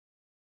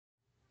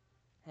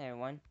Hey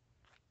everyone.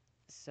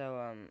 So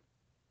I'm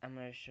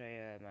gonna show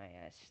you my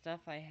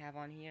stuff I have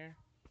on here.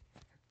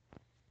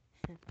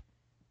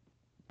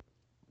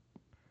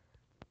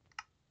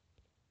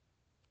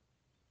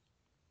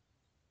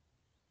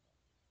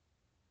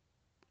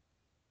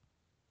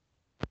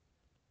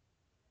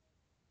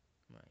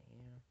 Right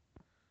here,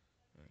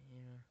 right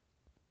here.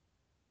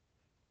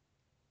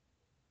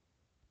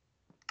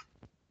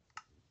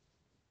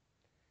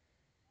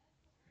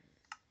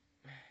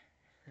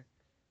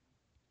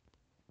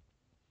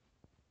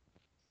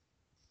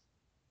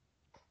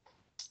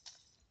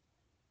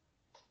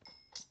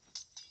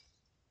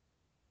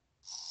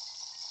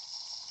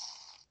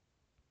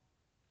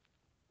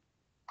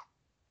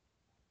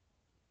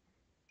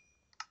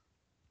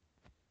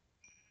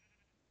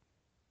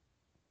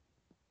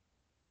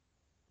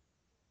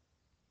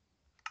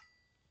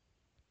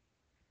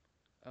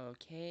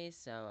 Okay,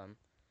 so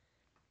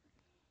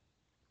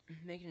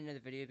making another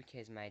video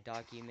because my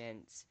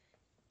documents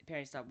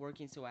apparently stopped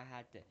working, so I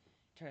had to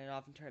turn it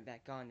off and turn it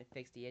back on to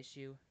fix the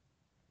issue.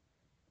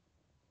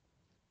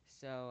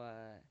 So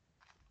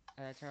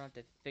I had to turn off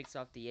to fix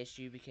off the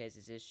issue because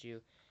this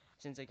issue,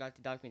 since I got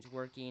the documents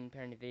working,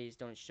 apparently the videos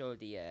don't show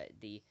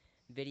the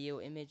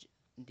video image,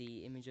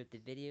 the image of the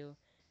video,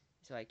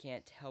 so I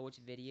can't tell which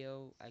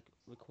video I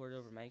recorded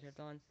over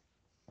Minecraft on.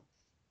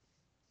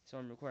 So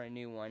I'm recording a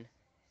new one.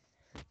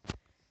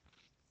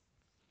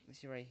 You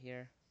see right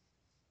here.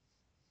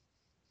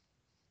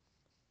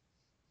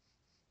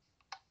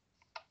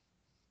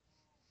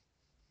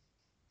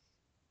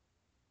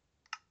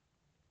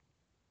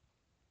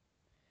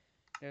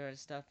 There's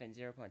stuff in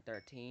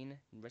 0.13.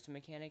 Rhythm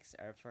mechanics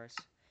are first,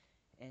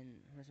 and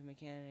rhythm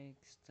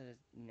mechanics the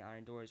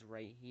iron door is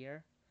right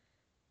here,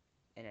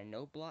 and a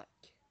note block.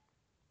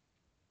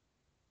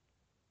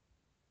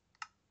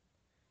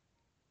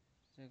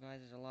 So guys,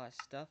 there's a lot of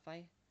stuff.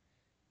 I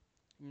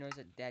notice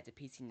that that's a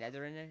PC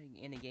Nether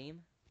in the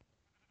game.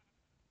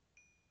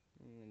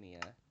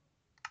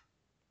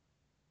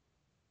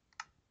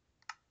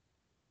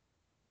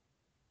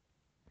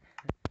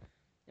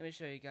 Let me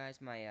show you guys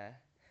my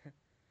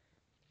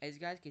as you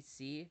guys can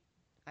see,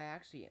 I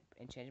actually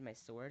enchanted my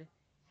sword.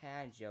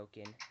 I'm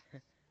joking.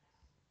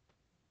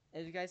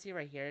 As you guys see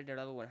right here, they're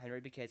level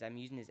 100 because I'm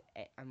using this.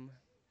 I'm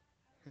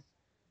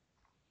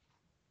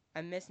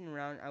messing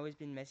around. I always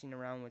been messing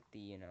around with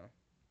the.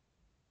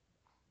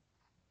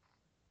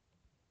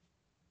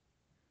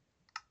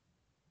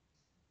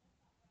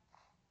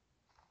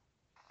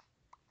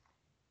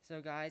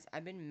 So guys,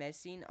 I've been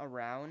messing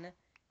around.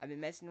 I've been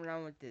messing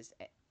around with this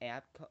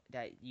app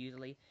that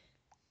usually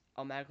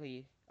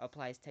automatically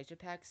applies texture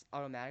packs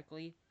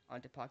automatically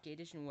onto Pocket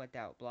Edition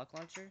without block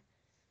launcher.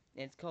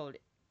 And it's called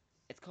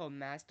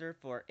Master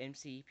for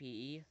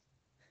MCPE.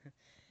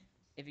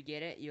 If you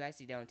get it, you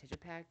actually download texture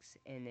packs,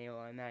 and they will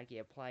automatically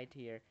apply to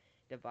your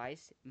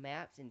device.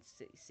 Maps and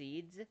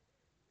seeds.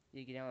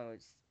 You can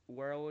download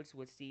worlds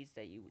with seeds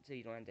that so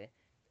you don't have to.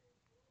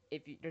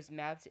 There's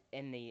maps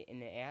in the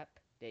app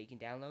that you can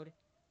download.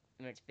 And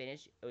when it's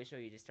finished, it will show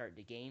you to start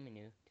the game, and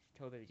you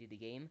tell it to do the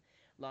game,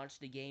 launch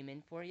the game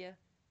in for you,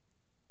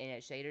 and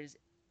it shaders,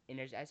 and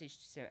there's actually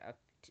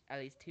at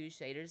least two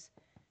shader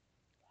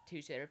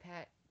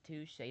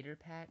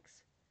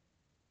packs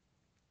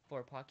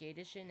for Pocket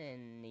Edition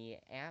in the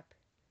app.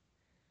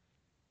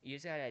 You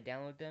just gotta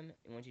download them,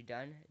 and once you're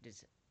done,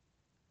 just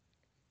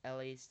at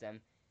least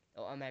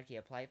it'll automatically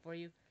apply it for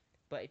you.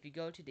 But if you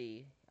go to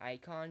the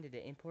icon, to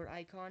the import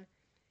icon,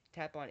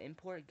 tap on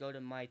import, go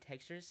to my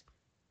textures,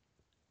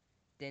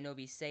 then it'll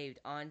be saved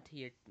onto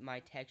your my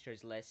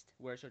textures list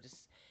where so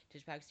just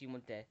packs you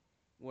want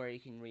where you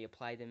can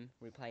reapply them,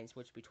 reapply and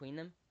switch between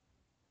them.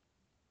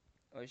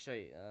 I'll show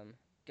you.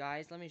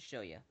 Guys, let me show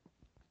you.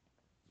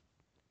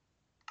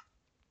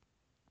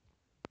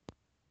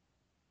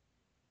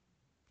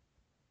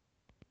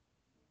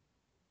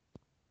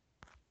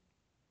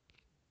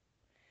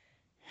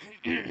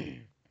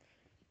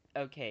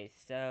 Okay,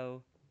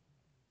 so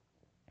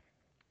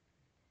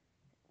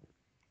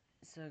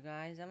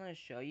guys, I'm gonna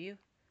show you.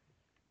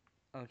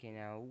 Okay,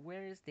 now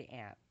where is the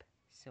app?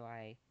 So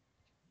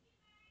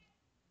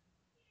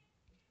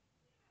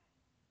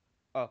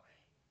oh,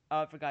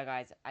 I forgot,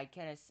 guys. I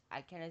kinda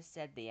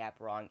said the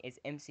app wrong. It's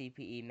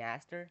MCPE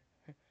Master.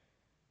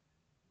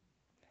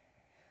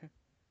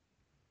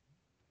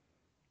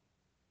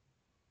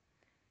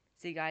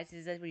 See, guys,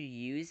 this is what you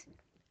use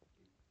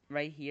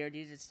right here.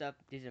 These are stuff.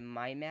 These are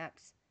my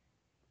maps.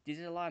 These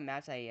are a lot of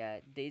maps.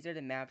 These are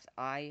the maps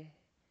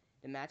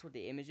the maps with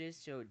the images.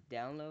 So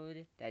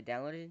download that I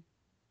downloaded,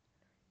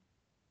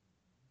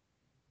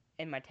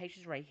 and my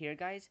textures right here,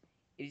 guys.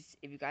 If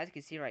you guys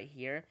can see right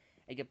here,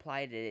 I can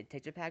apply the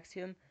texture packs to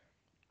them.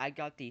 I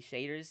got the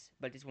shaders,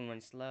 but this one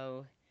runs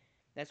slow.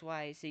 That's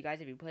why. See,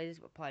 guys, if you play this,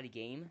 apply the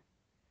game.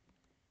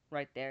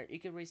 Right there, you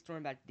can restore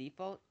them back to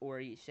default or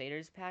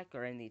shaders pack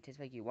or any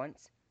texture pack you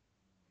want.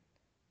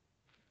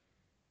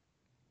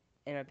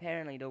 And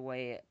apparently the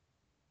way,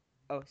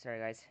 oh sorry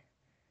guys,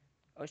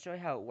 I'll show you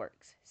how it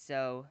works.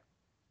 So,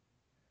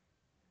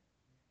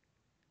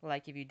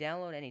 like if you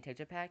download any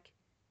texture pack,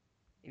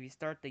 if you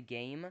start the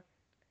game,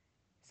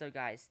 so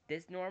guys,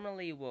 this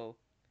normally will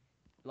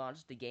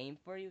launch the game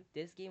for you.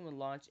 This game will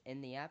launch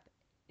in the app.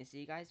 And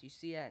see guys, you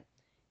see that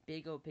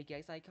big old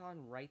pickaxe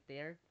icon right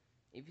there?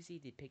 If you see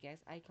the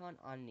pickaxe icon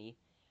on the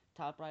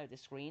top right of the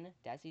screen,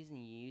 that's using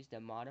you use to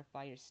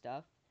modify your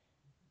stuff,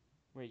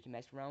 where you can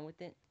mess around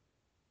with it.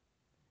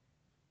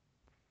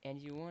 And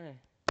you wanna,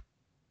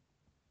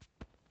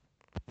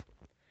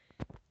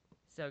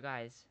 so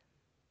guys,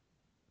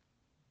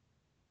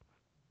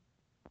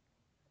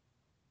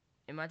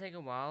 it might take a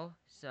while,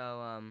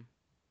 so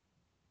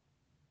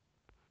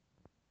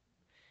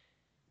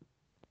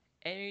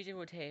any reason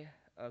will take,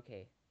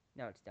 okay,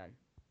 now it's done.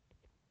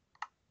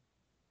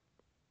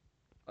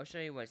 I'll show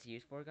you what it's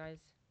used for, guys.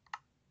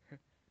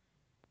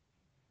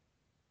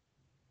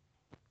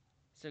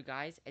 So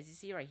guys, as you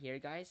see right here,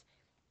 guys,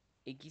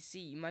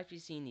 you might be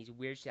seeing these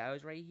weird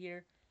shadows right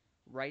here,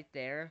 right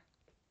there.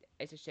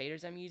 It's the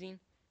shaders I'm using,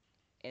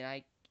 and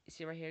I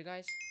see right here,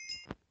 guys.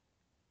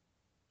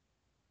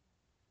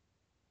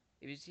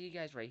 If you see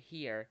guys right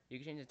here, you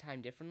can change the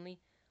time differently,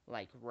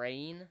 like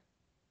rain,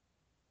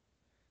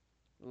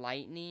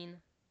 lightning,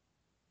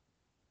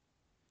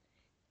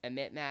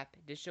 emit map.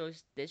 This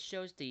shows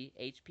the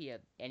HP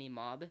of any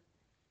mob.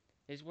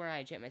 This is where I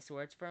enchant my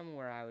swords from,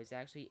 where I was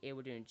actually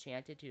able to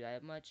enchant it to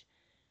that much.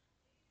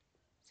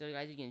 So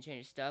guys, you can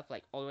change stuff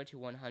like all the way to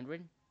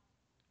 100.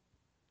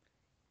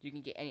 You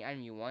can get any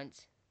item you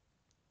want.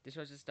 This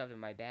shows the stuff in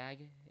my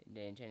bag,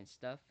 the enchanted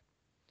stuff.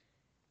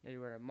 There's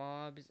where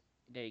mobs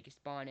that you can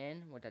spawn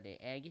in without the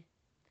egg.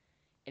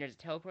 And there's a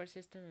teleport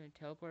system and a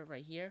teleport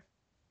right here.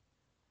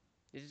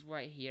 This is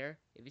right here.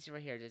 If you see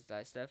right here, there's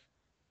that stuff.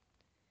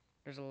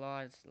 There's a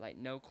lot like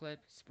no clip,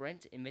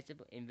 sprint,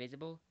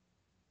 invincible,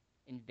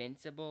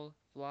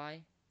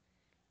 fly,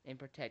 and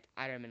protect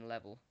item and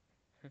level.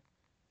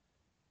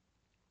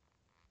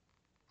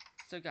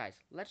 So guys,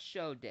 let's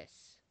show this.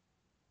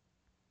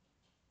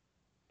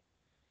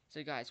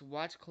 So guys,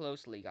 watch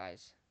closely,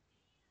 guys.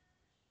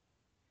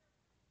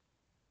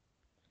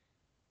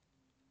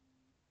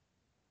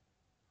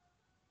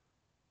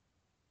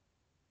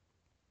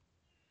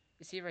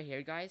 You see right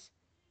here, guys?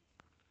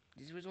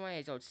 This was why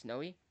it's all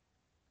snowy.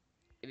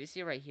 If you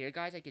see right here,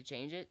 guys, I could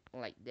change it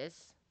like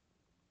this,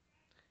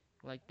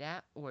 like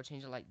that, or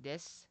change it like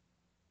this.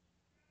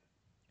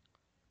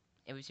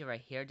 If you see right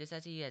here, this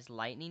actually has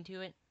lightning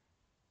to it.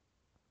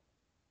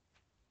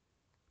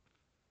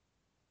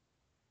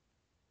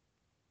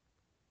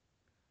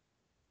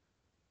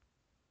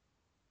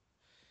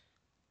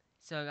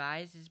 So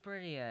guys, it's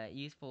pretty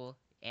useful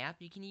app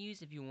you can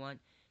use if you want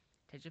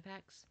texture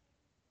packs.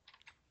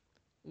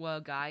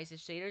 Well guys, the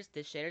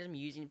shaders I'm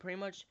using pretty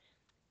much,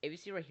 if you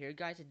see right here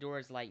guys, the door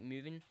is like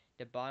moving,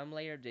 the bottom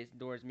layer of this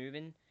door is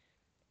moving.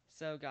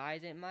 So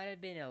guys, it might have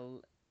been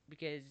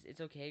because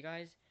it's okay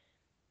guys,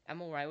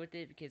 I'm alright with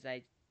it because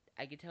I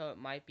could tell it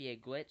might be a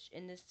glitch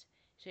in this.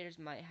 Shaders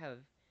might have,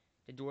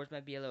 the doors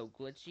might be a little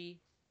glitchy,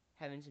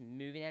 having some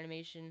moving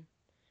animation,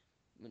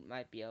 it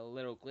might be a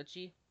little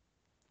glitchy.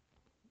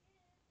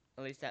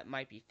 At least that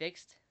might be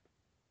fixed.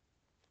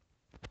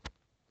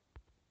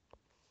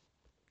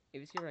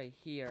 If you see right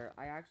here,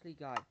 I actually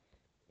got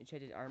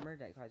enchanted armor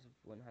that costs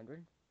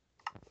 100.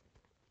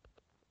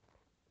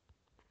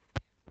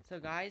 So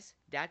guys,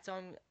 that's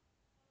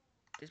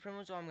pretty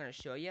much all I'm gonna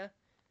show you.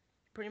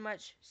 Pretty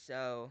much.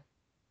 So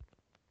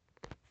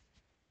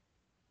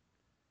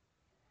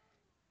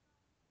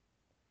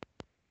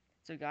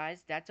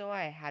guys, that's all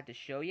I had to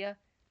show you.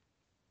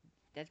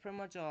 That's pretty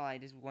much all I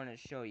just want to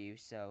show you.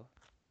 So,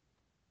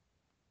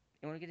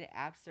 you want to get the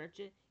app, search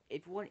it.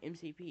 If you want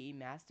Mcpe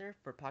Master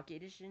for Pocket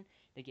Edition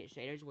to get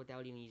shaders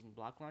without even using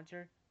Block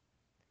Launcher,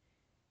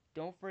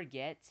 don't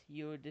forget,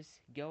 you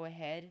just go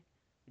ahead,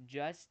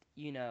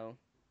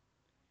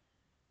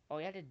 all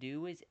you have to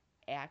do is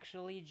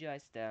actually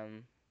just,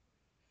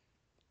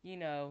 you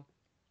know,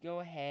 go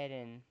ahead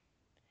and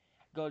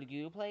go to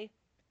Google Play,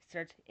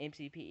 search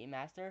MCPE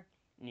Master,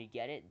 and you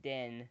get it,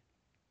 then,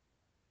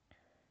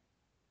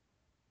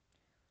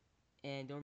 and don't